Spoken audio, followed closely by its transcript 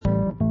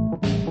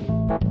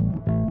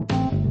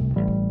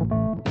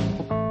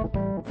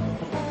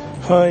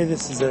Hi,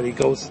 this is Eddie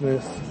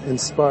Goldsmith,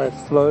 Inspired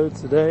Flow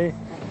today,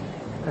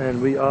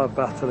 and we are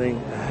battling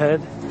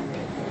ahead.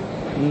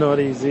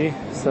 Not easy,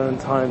 certain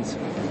times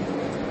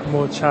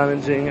more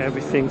challenging,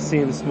 everything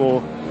seems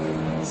more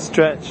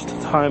stretched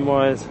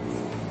time-wise,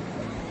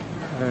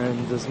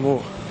 and there's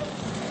more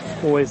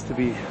always to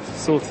be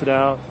sorted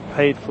out,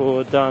 paid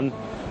for, done,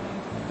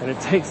 and it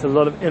takes a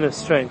lot of inner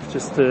strength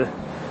just to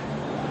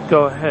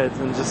go ahead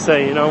and just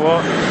say, you know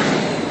what,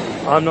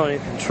 I'm not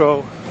in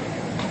control.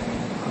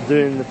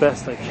 Doing the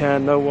best I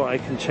can, know what I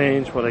can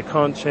change, what I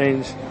can't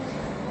change,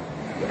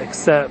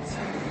 accept,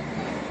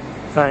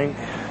 thank,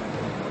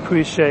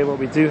 appreciate what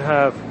we do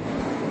have,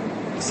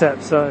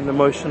 accept certain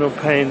emotional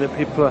pain that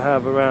people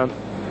have around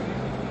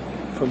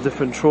from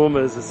different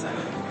traumas.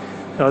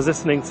 I was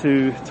listening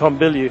to Tom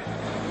Bilyeu,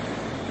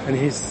 and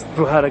he's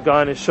had a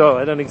guy on his show.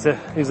 I don't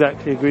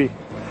exactly agree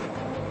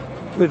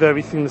with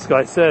everything this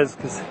guy says,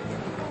 because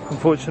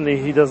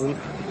unfortunately he doesn't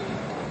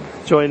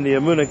join the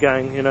Emunah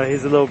gang. You know,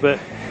 he's a little bit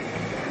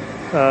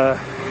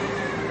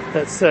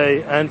let's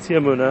say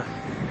anti-Emunah,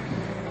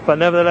 but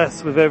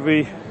nevertheless with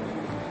every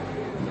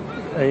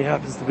he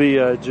happens to be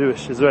a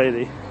Jewish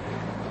Israeli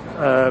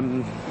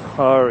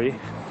Harari,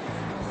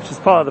 which is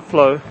part of the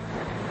flow.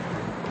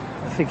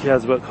 I think he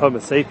has a book, Homo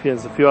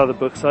Sapiens, a few other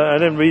books. I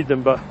didn't read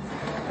them, but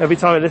every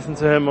time I listen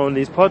to him on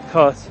these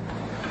podcasts,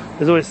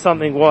 there's always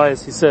something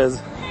wise he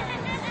says,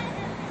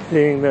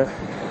 being that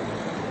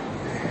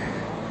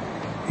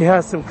he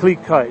has some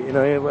klickheit, you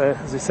know,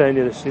 as we say in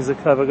Yiddish. He's a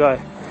clever guy.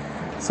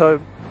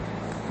 So,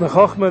 the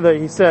chokhmah that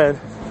he said,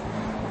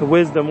 the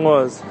wisdom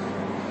was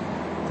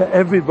that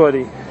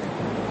everybody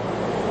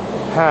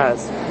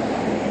has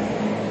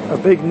a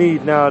big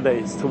need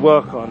nowadays to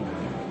work on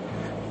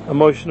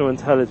emotional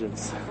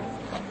intelligence.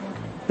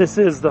 This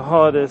is the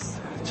hardest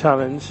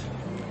challenge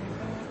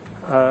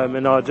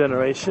in our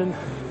generation,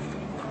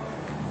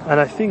 and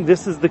I think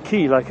this is the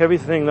key. Like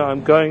everything that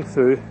I'm going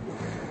through,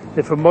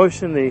 if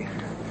emotionally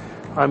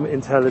I'm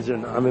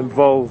intelligent, I'm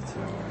involved,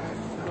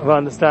 of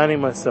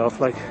understanding myself,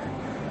 like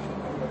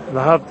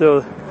the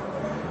Havdil,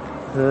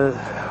 the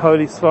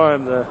Holy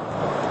Svarim, the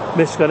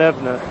Mishkan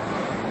Evner.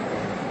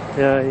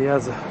 Yeah, he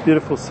has a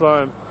beautiful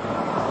Svarim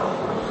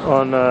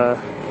on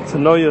to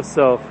know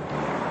yourself,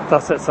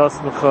 Das etz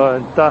asmecha,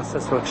 and Das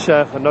etz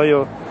rakshech, and know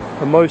your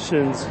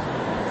emotions.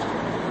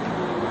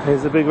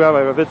 He's a big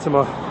rabbi, Rav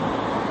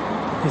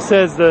Itamar. He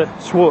says that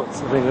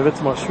Schwartz, I think, Rav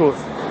Itamar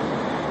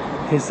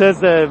Schwartz. He says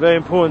that a very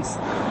important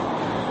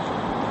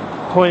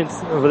point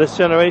of this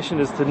generation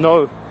is to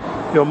know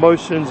your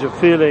emotions, your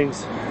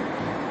feelings,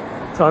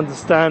 to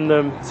understand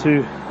them,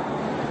 to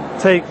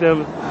take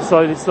them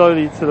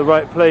slowly to the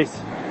right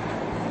place,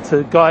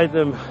 to guide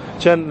them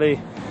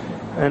gently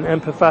and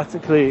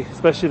empathetically,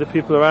 especially the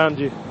people around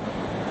you.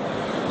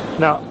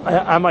 Now,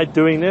 am I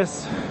doing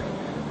this?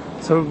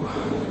 So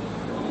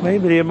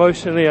maybe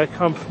emotionally I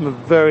come from a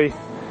very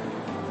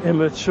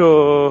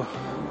immature,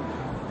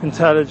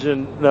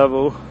 intelligent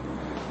level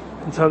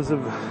in terms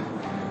of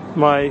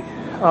my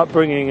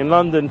upbringing in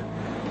London.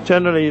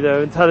 Generally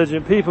they're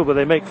intelligent people, but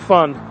they make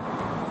fun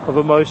of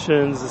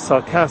emotions,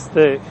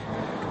 sarcastic,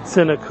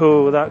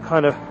 cynical, that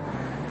kind of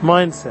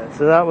mindset.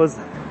 So that was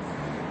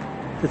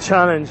the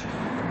challenge,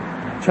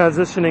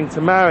 transitioning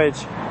to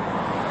marriage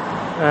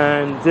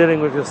and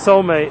dealing with your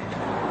soulmate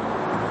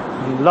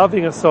and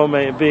loving a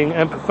soulmate and being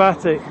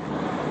empathetic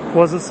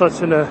wasn't such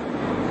an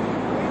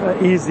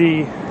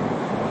easy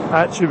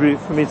attribute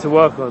for me to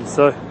work on.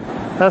 So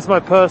that's my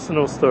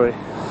personal story.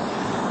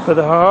 But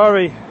the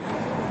Harari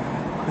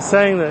is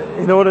saying that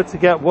in order to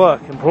get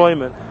work,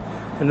 employment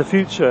in the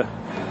future,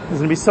 there's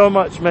going to be so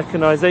much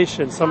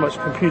mechanization, so much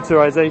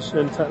computerization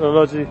and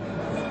technology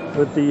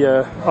with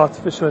the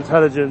artificial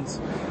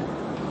intelligence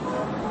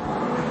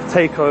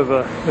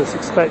takeover that's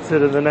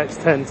expected in the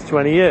next 10 to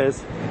 20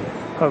 years.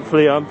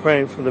 Hopefully I'm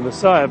praying for the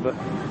Messiah, but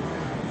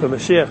for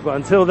Mashiach. But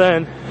until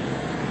then,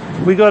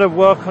 we got to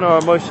work on our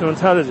emotional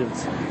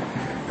intelligence.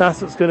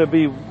 That's what's going to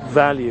be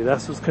value.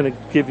 That's what's going to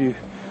give you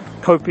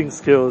coping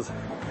skills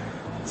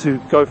to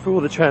go through all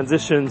the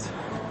transitions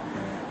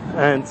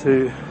and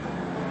to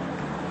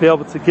be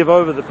able to give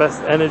over the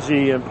best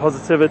energy and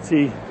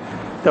positivity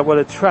that will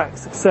attract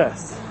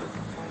success.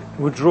 It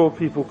will draw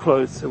people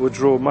close, it will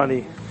draw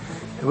money,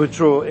 it will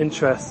draw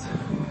interest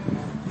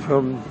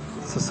from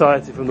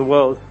society, from the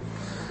world.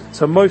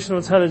 So emotional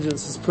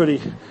intelligence is pretty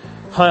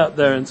high up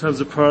there in terms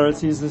of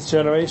priorities this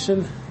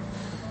generation.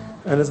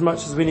 And as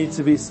much as we need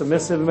to be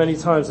submissive many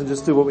times and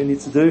just do what we need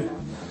to do,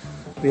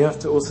 we have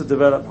to also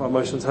develop our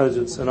emotional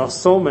intelligence. And our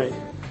soulmate,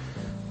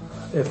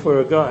 if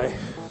we're a guy,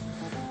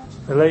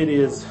 a lady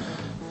is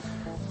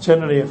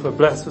generally, if we're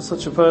blessed with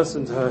such a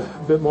person, to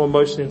a bit more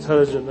emotionally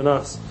intelligent than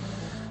us.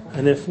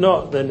 And if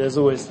not, then there's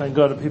always, thank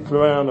God, people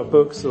around, or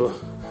books or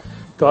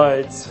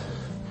guides.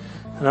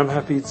 And I'm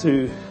happy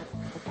to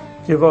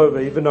give over,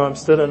 even though I'm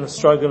still in a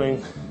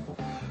struggling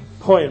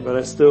point, but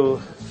I still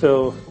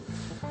feel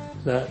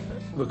that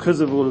because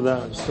of all of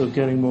that, I'm still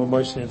getting more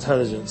emotionally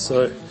intelligent.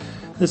 So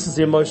this is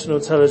the emotional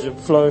intelligent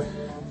flow.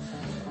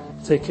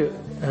 Take it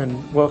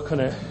and work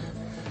on it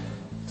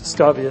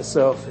discover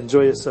yourself,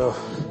 enjoy yourself.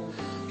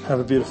 Have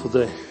a beautiful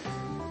day.